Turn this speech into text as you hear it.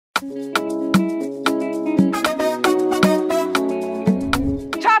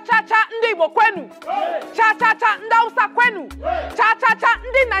Cha-cha-cha ndi Igbo kwenu. Cha-cha-cha ndi Hausa kwenu. Cha-cha-cha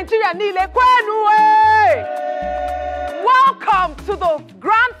ndi Nigeria niile kwenu. Welcome to the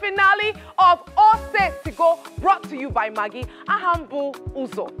grand finale of Setigo, brought to you by Maggi. Ahambu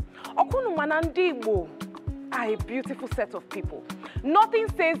Uzo. Okunu mana ndi Igbo are a beautiful set of people. Nothing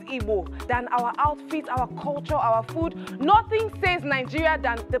says Igbo than our outfits, our culture, our food. Nothing says Nigeria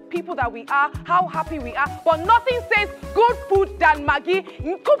than the people that we are, how happy we are. But nothing says good food than Maggi.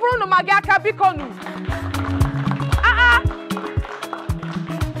 Nkupuru no Maggi akabikonu.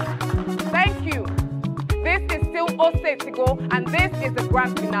 Thank you. This is still Setigo, and this is the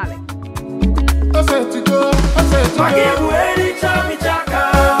grand finale. Setigo,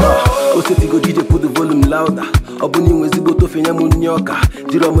 Setigo DJ, put the volume louder. Obuni wezibo to fenya munyoka.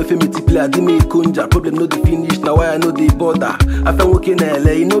 Jiro mo femiti play adime konja. Problem no the finish, now why I know the border. After working in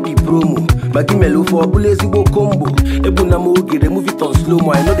LA, no be promo. Maggi melo for obule zibo combo. Ebu na mo gere, move it on slow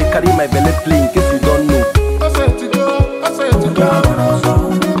mo. I know they carry my belly play in case you don't know. Setigo,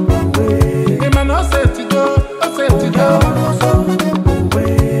 Emmanuel Setigo, Setigo.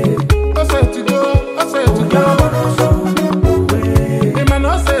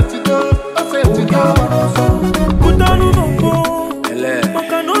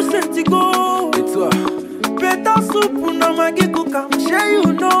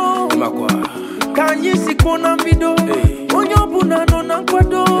 Can you see Kona video? On your bunano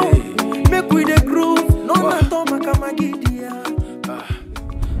nakwado. Make we the groove. No matter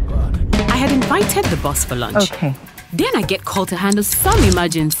I had invited the boss for lunch. Okay. Then I get called to handle some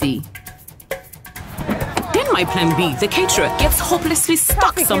emergency. Then my plan B, the caterer, gets hopelessly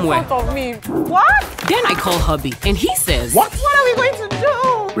stuck somewhere. In front of me. What? Then I call hubby and he says, What are we going to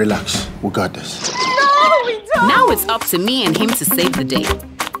do? Relax, we got this. No, we don't. Now it's up to me and him to save the day.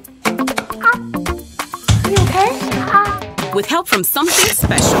 You okay? With help from something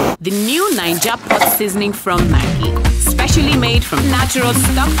special, the new Naija pot seasoning from Maggi. Specially made from natural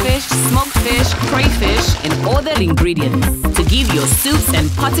stockfish, smoked fish, crayfish, and other ingredients to give your soups and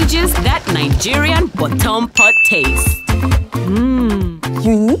pottages that Nigerian bottom pot taste.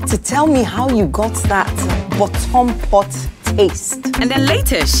 You need to tell me how you got that bottom pot taste. And then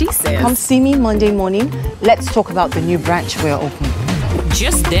later she says, Come see me Monday morning. Let's talk about the new branch we're opening.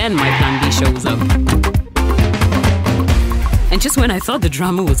 Just then my plan B shows up. And just when I thought the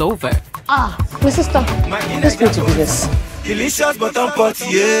drama was over. My sister, let's go to business. delicious bottom pot,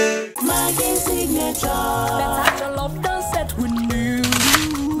 yeah. Maggi signature. Better your love done set with you.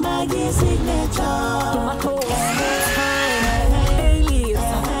 Maggi signature. Tomato, bay leaves,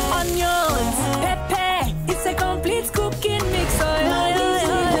 onions, pepper. It's a complete cooking mixer. Maggi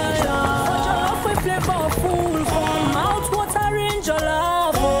signature. For your love, flavor full from mouth watering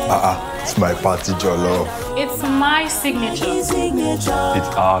jollof. It's my party jollof. It's my signature. It's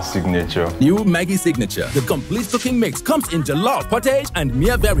our signature. New Maggi Signature. The complete cooking mix comes in jollof, pottage, and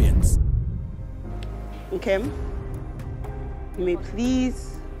mere variants. Okay. You may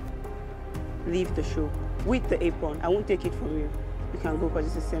please leave the show with the apron. I won't take it from you. You can go because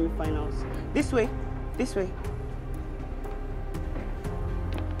it's the semi-finals. This way. This way.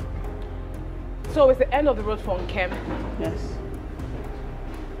 So it's the end of the road for Nkem? Yes.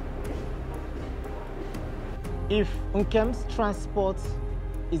 If Nkem's transport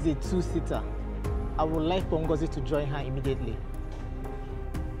is a two-seater, I would like Pongozi to join her immediately.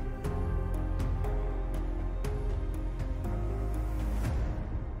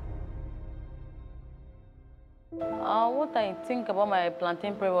 What I think about my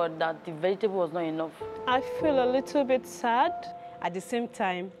plantain prayer was that the vegetable was not enough. I feel a little bit sad. At the same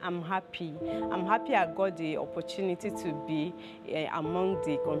time, I'm happy. I'm happy I got the opportunity to be among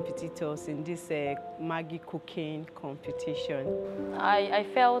the competitors in this Maggi cooking competition. I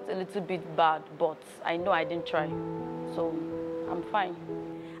felt a little bit bad, but I know I didn't try, so I'm fine.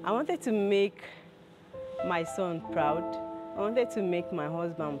 I wanted to make my son proud. I wanted to make my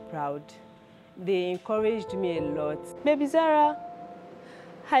husband proud. They encouraged me a lot. Baby Zara,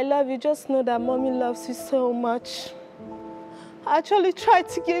 I love you. Just know that Mommy loves you so much. I actually tried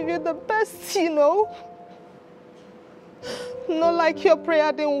to give you the best, you know. Not like your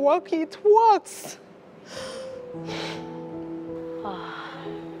prayer didn't work, it works.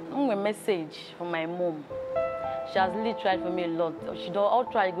 A message from my mom. She has really tried for me a lot. She all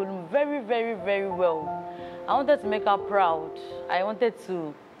tried going very, very, very well. I wanted to make her proud. I wanted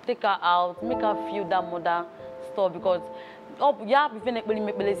to take her out, make her feel that mother stuff because yeah, before I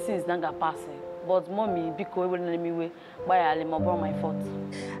make since nanga passing. But mommy, because we let me way by my fault.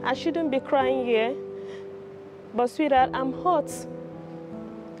 I shouldn't be crying here, but sweetheart, I'm hot.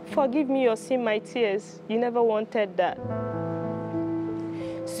 Forgive me or see my tears. You never wanted that.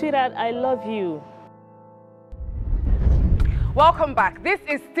 Sweetheart, I love you. Welcome back. This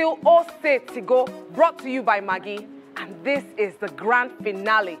is still Setigo, brought to you by Maggi. And this is the grand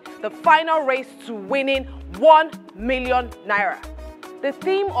finale, the final race to winning 1 million naira. The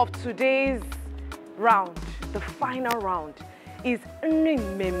theme of today's round, the final round, is Nri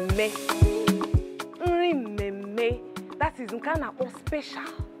Mme Mme. Nri Mme Mme. That is Nkana or special.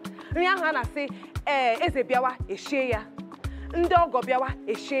 Nriangana say, Eze biawa esheya. Ndogo biawa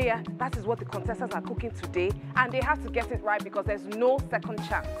esheya. That is what the contestants are cooking today, and they have to get it right because there's no second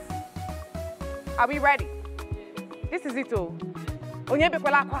chance. Are we ready? This is it all. Onye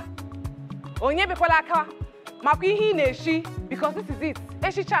bekwala akwa. Onye bekwala akwa. Makwa ihe na-eshi because this is it.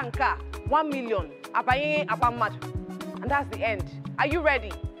 Eshi chanka 1 million. Abaye abamad. And that's the end. Are you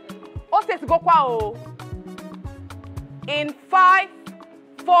ready? Setigo kwa o. In 5,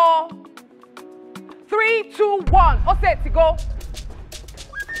 4, 3, 2, 1. Setigo.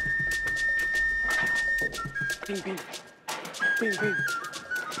 Bing bing. Bing bing.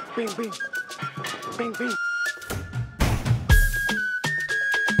 Bing bing. Bing bing.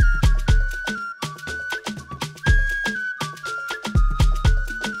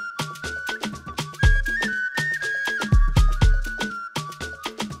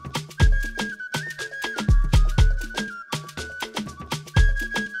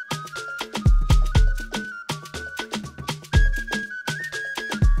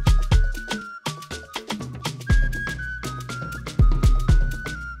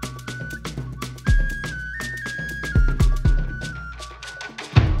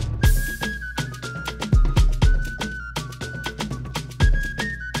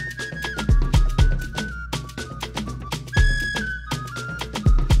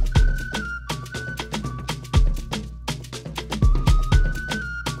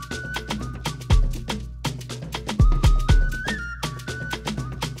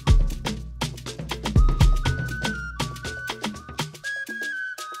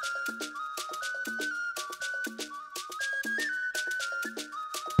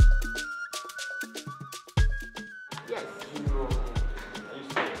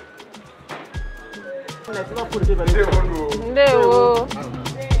 Ndewo.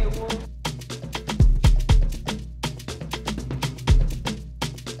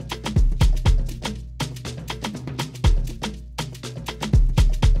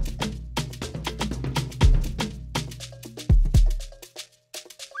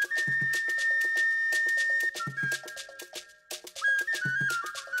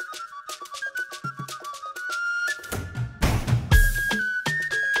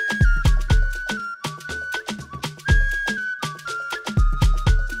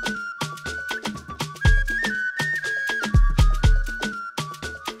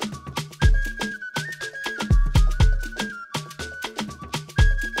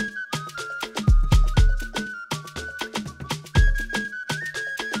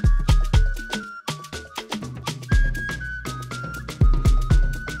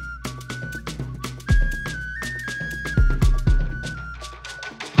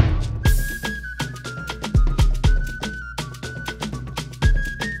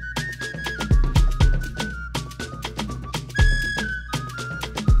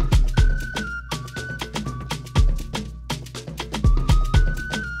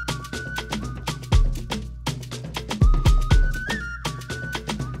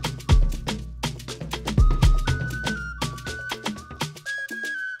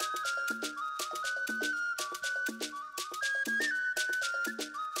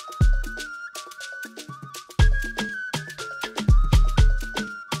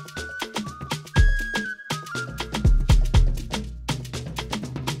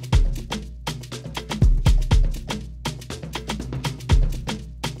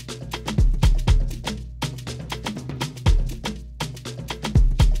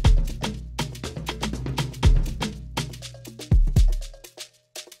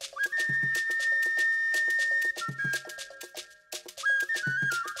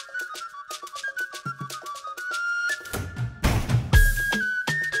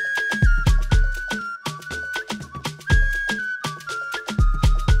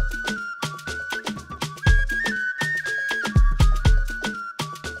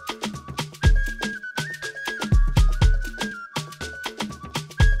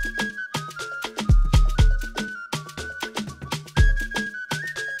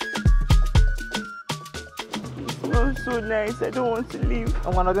 So nice. I don't want to leave.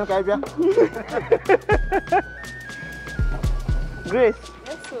 Grace.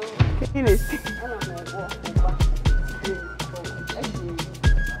 Yes, sir. Can you see?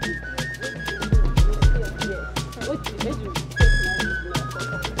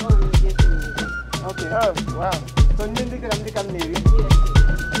 Wow. So ndị ka m na-eri.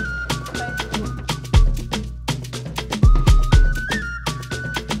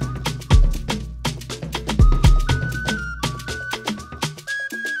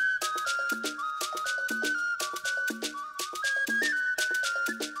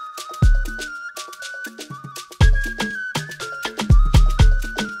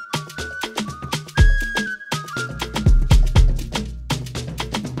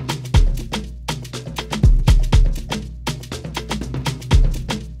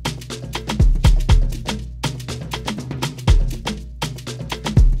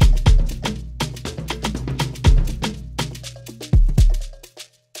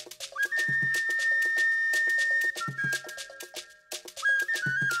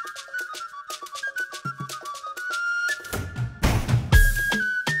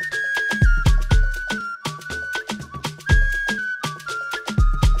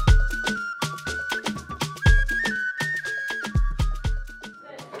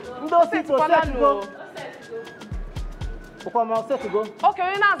 Setigo. Setigo. Okay,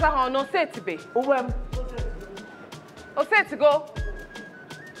 we now say no Setibe. Setigo.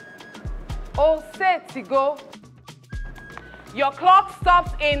 Setigo. Your clock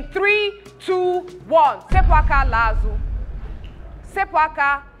stops in 3, 2, 1. Sepwaka lazu.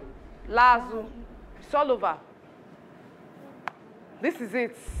 Sepwaka lazu. It's all over. This is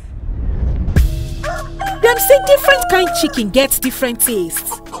it. Them say different kind chicken gets different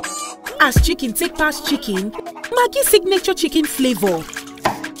tastes. As chicken take past chicken, Maggi signature chicken flavor.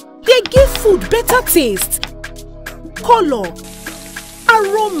 They give food better taste, color,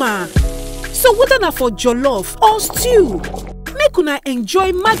 aroma. So whether na for jollof or stew, make una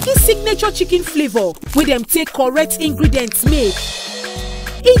enjoy Maggi signature chicken flavor with them take correct ingredients make.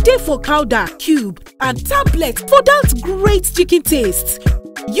 E dey for powder, cube, and tablet for that great chicken taste.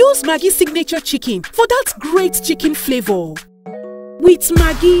 Use Maggi signature chicken for that great chicken flavor. With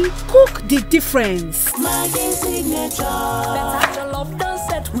Maggi, cook the difference. Maggi signature. Better jollof done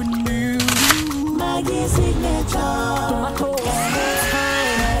set with new. Maggi signature. Tomato,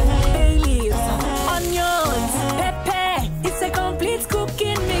 thyme, bay leaves, onions, pepper. It's a complete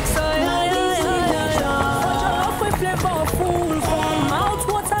cooking mix. Maggi signature. Jollof with flavor full from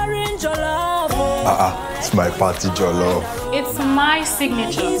mouth-watering jollof. It's my party jollof. It's my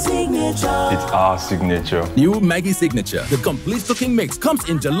signature. It's our signature. New Maggi signature. The complete cooking mix comes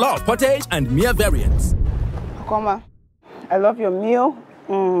in jollof, pottage, and mere variants. Okoma, I love your meal.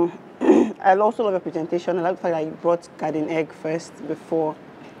 I also love your presentation. I like the fact that you brought garden egg first before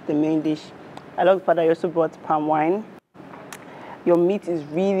the main dish. I love the fact that you also brought palm wine. Your meat is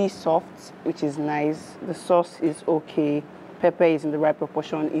really soft, which is nice. The sauce is okay. Pepper is in the right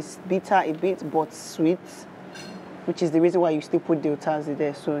proportion. It's bitter a bit, but sweet, which is the reason why you still put the otazi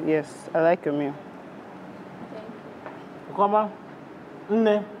there. So yes, I like your meal. Okoma,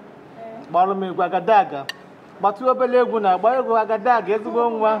 nne, gbara m egwu agadaga. Gbatu obele egwu na agba egwu agadaga ezigbo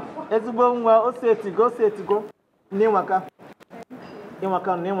nwa osetigo. N'inwaka.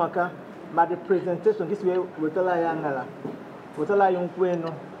 But the presentation this way wetala ya ngala. Wetala ya nkwu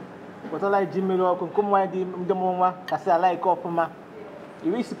enu. Wetala ya jimiri ọkụ nkumwa di ndemo nwa kasi ala ike ọfụma.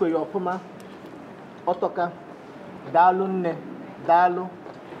 Iwe isikwe ya ọfụma. Otoka. Dalu nne, dalu.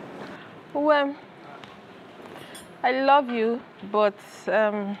 Well, I love you, but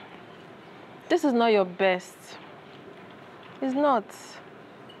this is not your best. It's not.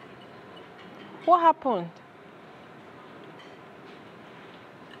 What happened?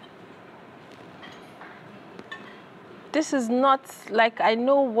 This is not like I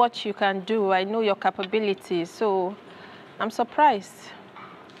know what you can do. I know your capabilities, so I'm surprised.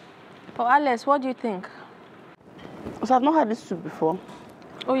 But Alex, what do you think? So I've not had this soup before.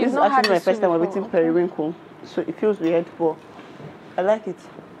 Oh, you've this not is had actually my this first soup time I'm before. eating periwinkle, so it feels weird, but I like it.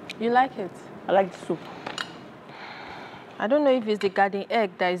 You like it? I like the soup. I don't know if it's the garden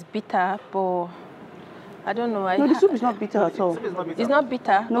egg that is bitter, but I don't know. No, the soup is not bitter at all. It's not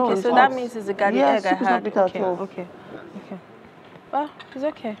bitter? No, okay, it's so not. that means it's the garden egg soup I is had. not bitter okay, at all. okay. Well, it's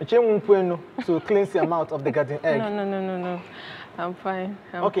okay. To cleanse your mouth of the garden egg. No. I'm fine.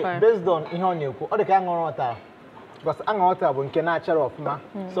 I'm Okay, fine. based on ihe ọ na-ekwu, ọ dị ka aṅụrụ ọta. Because aṅụrụ ọta bụ nke na-achara ọfụma.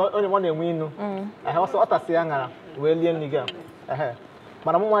 So onye ọ na-enwe inu. Ọsọ ọtasị ya ṅara wee lie nri gị.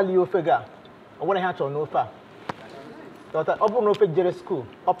 Mana mụ nwa lie ofe gị a, ọ nwere ihe a chọrọ n'ofe a. Ọ bụrụ na ofe jere school,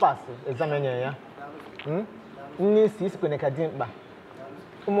 ọ pasị exam enye ya. Nri isi isikwe ka dị mkpa.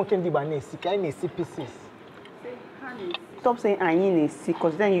 Ụmụ nke ndị Igbo na-esi ka anyị na-esi pieces. Stop saying anyị na-esi,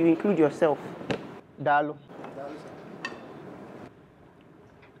 because then you include yourself. Daalụ.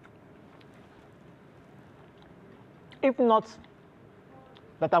 If not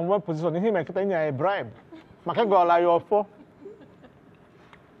that I'm well positioned, he might get a bribe. Maka go la yo fo.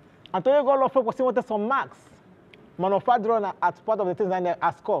 And to you go for because you wanted some marks. Man of drawn at part of the things that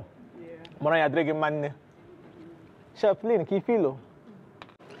I score. Man ya drag man. Chef Lynn, ki feel?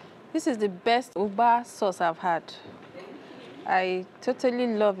 This is the best uba sauce I've had. I totally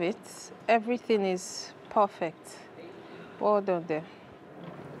love it. Everything is perfect. Well done there.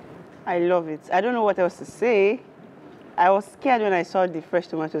 I love it. I don't know what else to say. I was scared when I saw the fresh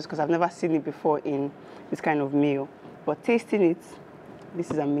tomatoes because I've never seen it before in this kind of meal. But tasting it, this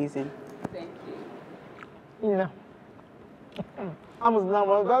is amazing. Thank you. Yeah.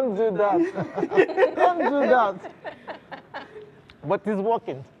 Don't do that. Don't do that. But it's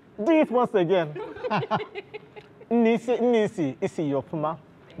working. Do it once again. Nisi, your Puma.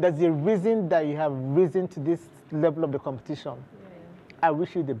 There's a reason that you have risen to this level of the competition. I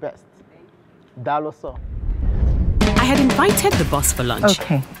wish you the best. Daloso. I had invited the boss for lunch.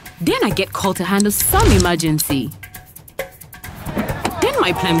 Okay. Then I get called to handle some emergency. Then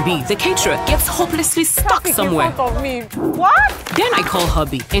my plan B, the caterer, gets hopelessly stuck somewhere. In front of me. What? Then I call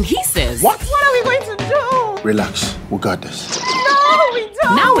hubby and he says, What are we going to do? Relax, we got this. No, we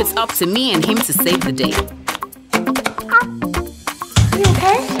don't. Now it's up to me and him to save the day. You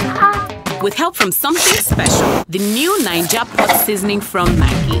okay? With help from something special, the new Naija pot seasoning from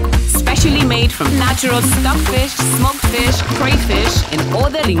Maggi. Specially made from natural stockfish, smoked fish, crayfish, and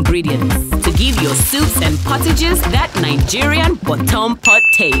other ingredients to give your soups and pottages that Nigerian bottom pot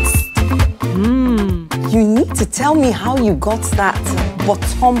taste. You need to tell me how you got that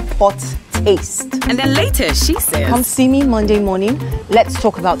bottom pot taste. And then later she says, Come see me Monday morning. Let's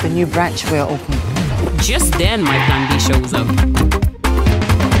talk about the new branch we're opening. Just then my plan B shows up.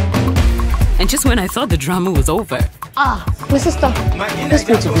 And just when I thought the drama was over. My sister, let's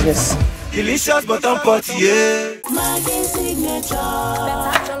go to business. Delicious bottom pot, yeah. Maggi signature.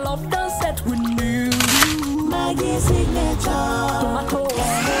 Better your love done set with me. Maggi signature. Tomato,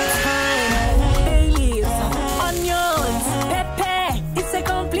 thyme, bay leaves, onions, pepper. It's a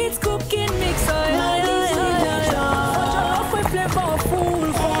complete cooking mix. Maggi signature. For your love with flavor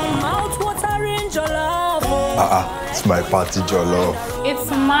full from mouth watering jollof. It's my party jollof. It's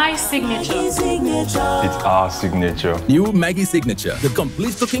my signature. It's our signature. New Maggi Signature. The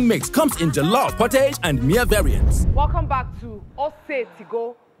complete cooking mix comes in jollof, pottage, and mere variants. Welcome back to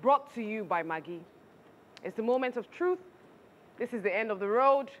Setigo, brought to you by Maggi. It's the moment of truth. This is the end of the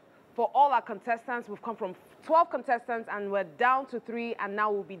road. For all our contestants, we've come from 12 contestants and we're down to 3, and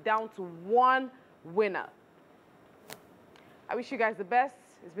now we'll be down to 1 winner. I wish you guys the best.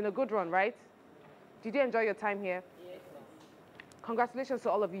 It's been a good run, right? Did you enjoy your time here? Yes. Congratulations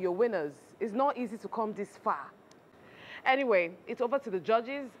to all of you, you're winners. It's not easy to come this far. Anyway, it's over to the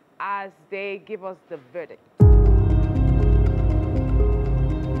judges as they give us the verdict.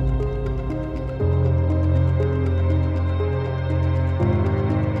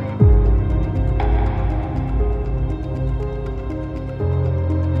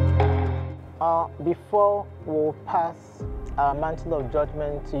 Before we pass our mantle of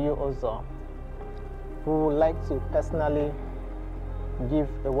judgment to you, Ozo, we would like to personally give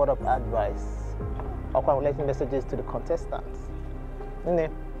a word of advice or congratulating messages to the contestants.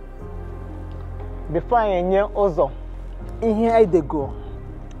 Before I hear Ozo, here I go.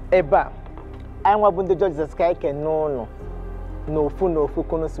 Eba, I want the judges as I can no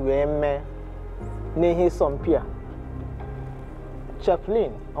kono sueme nehi sompia.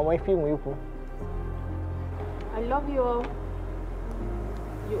 Chaplain, I want you. I love you all.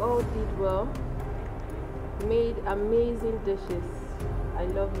 You all did well. Made amazing dishes. I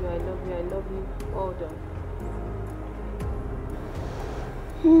love you, I love you, I love you. All done.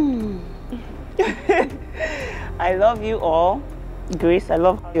 I love you all. Grace, I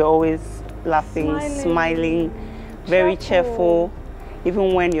love how you're always laughing, smiling, very cheerful,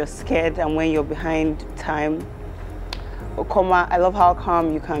 even when you're scared and when you're behind time. Okoma, I love how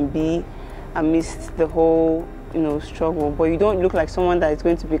calm you can be amidst the whole, struggle, but you don't look like someone that is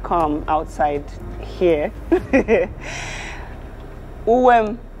going to be calm outside here.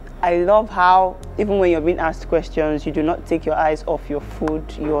 Uwem, I love how even when you're being asked questions, you do not take your eyes off your food.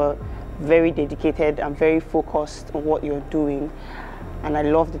 You're very dedicated and very focused on what you're doing. And I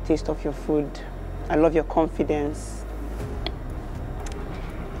love the taste of your food. I love your confidence.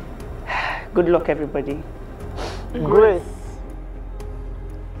 Good luck, everybody. Grace,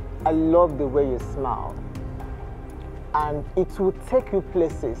 I love the way you smile. And it will take you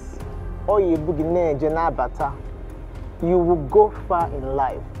places. Or you will go far in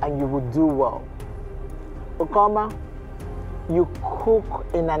life and you will do well. Okoma, you cook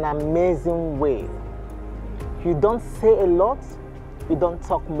in an amazing way. You don't say a lot, you don't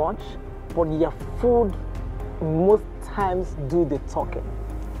talk much, but your food most times do the talking.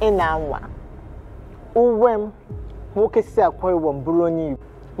 In our when woke say akwa won broni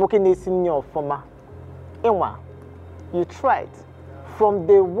woke na senior former enwa you tried from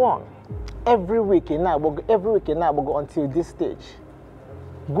day one every week until this stage.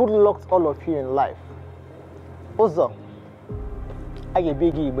 Good luck to all of you in life. Ozo I get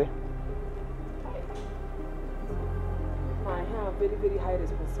big igbe. I have very, very high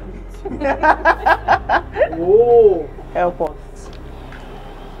responsibility. Whoa! Help us.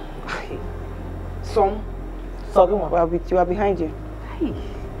 Some. Well, with you are behind you. Hey.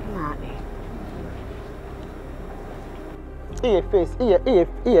 Ear face.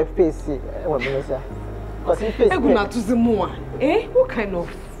 What me say? Cause he face. Egwu to the more. Eh?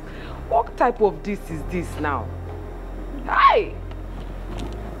 What type of this is this now? Hi.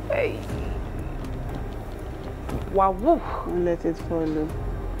 Hey. Wow. Let it follow.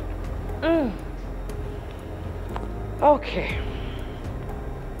 Okay.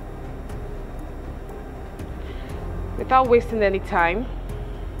 Without wasting any time,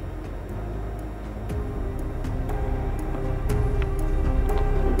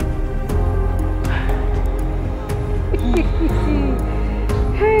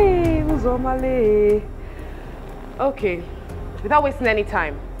 hey, Uzomale. Okay, without wasting any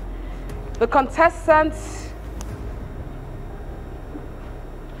time, the contestants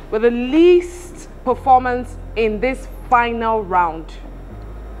with the least performance in this final round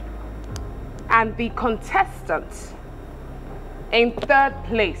and the contestant in third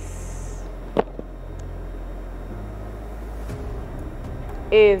place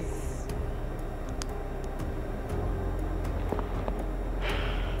is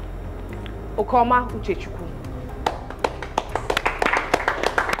Okoma Uchechukwu.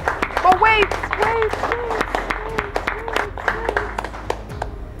 But wait.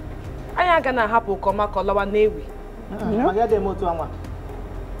 I ain't gonna have Okoma Kolawa Newi.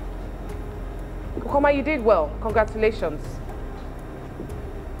 Okoma, you did well. Congratulations.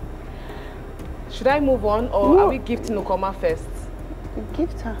 Should I move on or are we gifting Okoma first?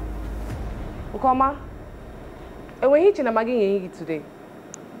 Gift her. Okoma, and we're hitching a Maggi today.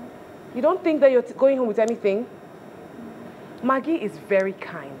 You don't think that you're going home with anything? Maggi is very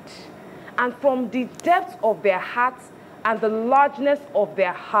kind. And from the depth of their hearts and the largeness of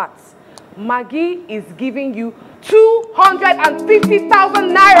their hearts, Maggi is giving you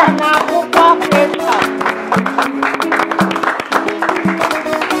 250,000 naira.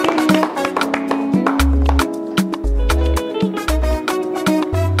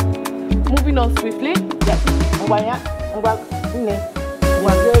 Moving on swiftly. Yes.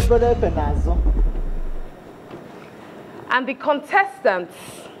 And the contestants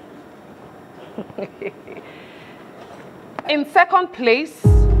in second place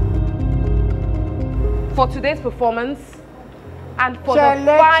for today's performance and for the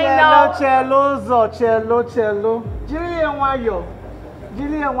final cello. Jillian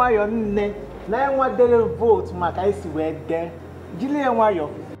Wayo nne na enwa dere vote maka isi we de. Jillian Wayo.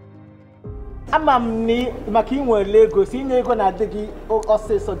 Amam ni maka inwe Lagos inye ego na adigi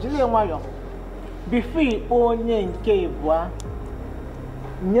oseso Jillian Wayo. Bifi onye nke ibua.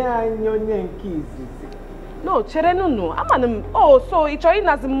 Nyanyo onye nke izizi. No, Cherenunu. Amanum. Oh, so it's showing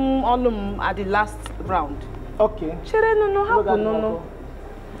as on at the last round. Okay. Cherenunu, how no.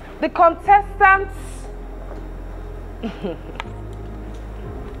 The contestants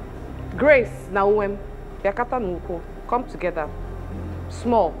Grace, Nauem, Yakata Nuko, come together.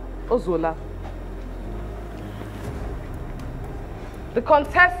 Small, Ozola. The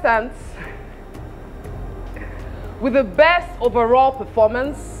contestants with the best overall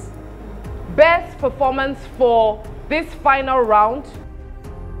performance, best performance for this final round,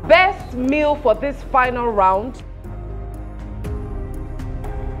 best meal for this final round,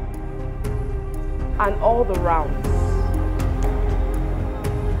 and all the rounds.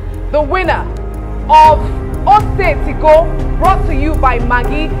 The winner of Setigo, brought to you by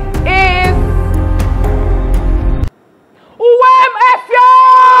Maggi, is Uwem Efia!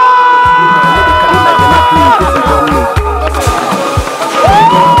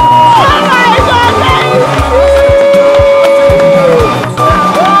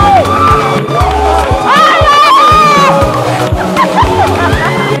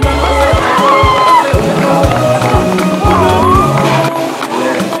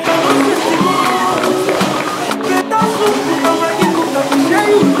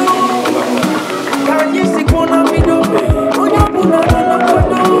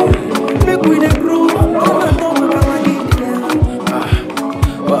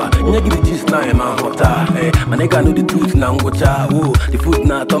 Nyagiri gist na ema hota. My nigga know the truth na ngocha. Oh, the food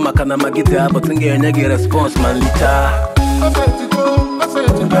na tomaka na magita, but nge nyagi response man lita.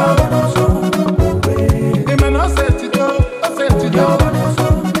 Setigo. Imano Setigo.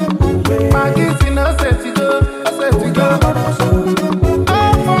 Maggi sina Setigo.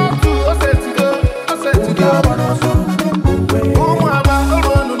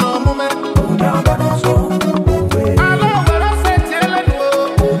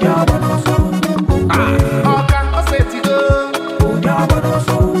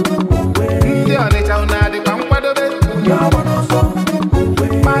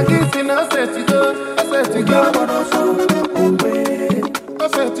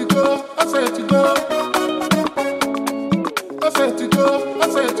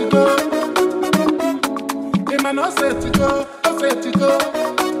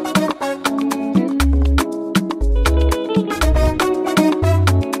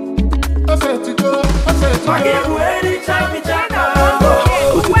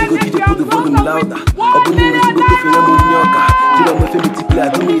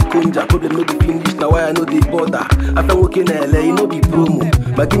 Problem no be finish, now why I know the border. After working in LA, no be promo.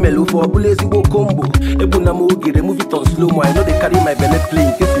 Maggi melu for bulezi go combo. Ebu na mo gire, move it on slow mo. I know they carry my belly play,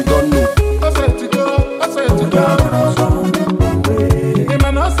 in case you don't know.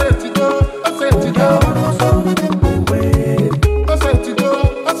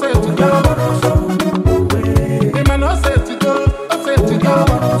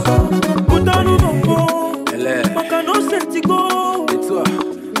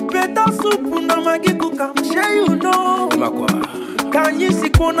 Can you see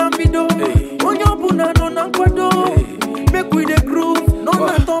Konamido? On your bunano Nankwado. Make we the groove. No,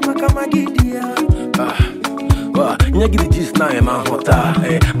 not Maggi. Nyagiri gist na ema hota.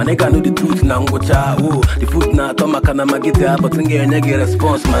 My nigga know the truth na ngocha. Oh, the food na tomaka na magita, but nge nyagi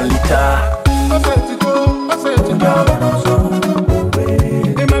response man lita.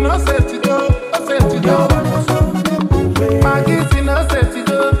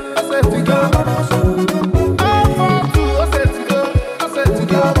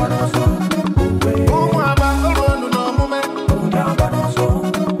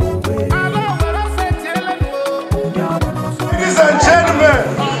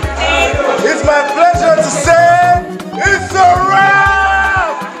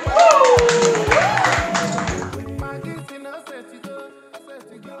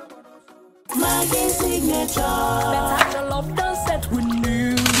 Maggi signature. Better your love done set with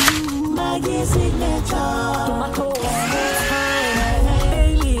new. Maggi signature. Tomato,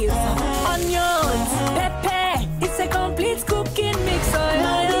 bay leaves, onions, pepper. It's a complete cooking mix.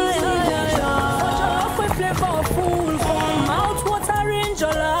 Maggi signature. With flavor full from mouth watering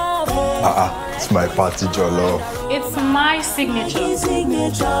jollof. It's my party jollof. It's my signature.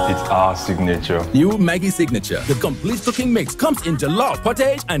 It's our signature. New Maggi Signature. The complete cooking mix comes in jollof,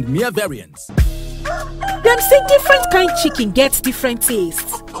 pottage, and mere variants. Them say different kind chicken gets different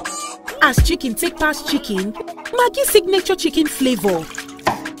tastes. As chicken take past chicken, Maggi Signature chicken flavor.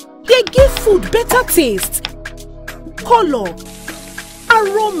 They give food better taste, color,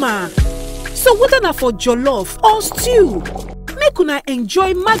 aroma. So whether na for jollof or stew, make una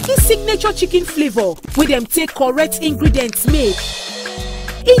enjoy Maggi Signature chicken flavor with them take correct ingredients make.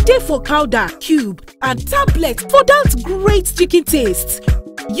 E dey for powder, cube, and tablet for that great chicken taste.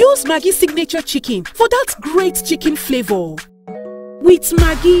 Use Maggi Signature chicken for that great chicken flavor. With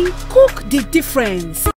Maggi, cook the difference.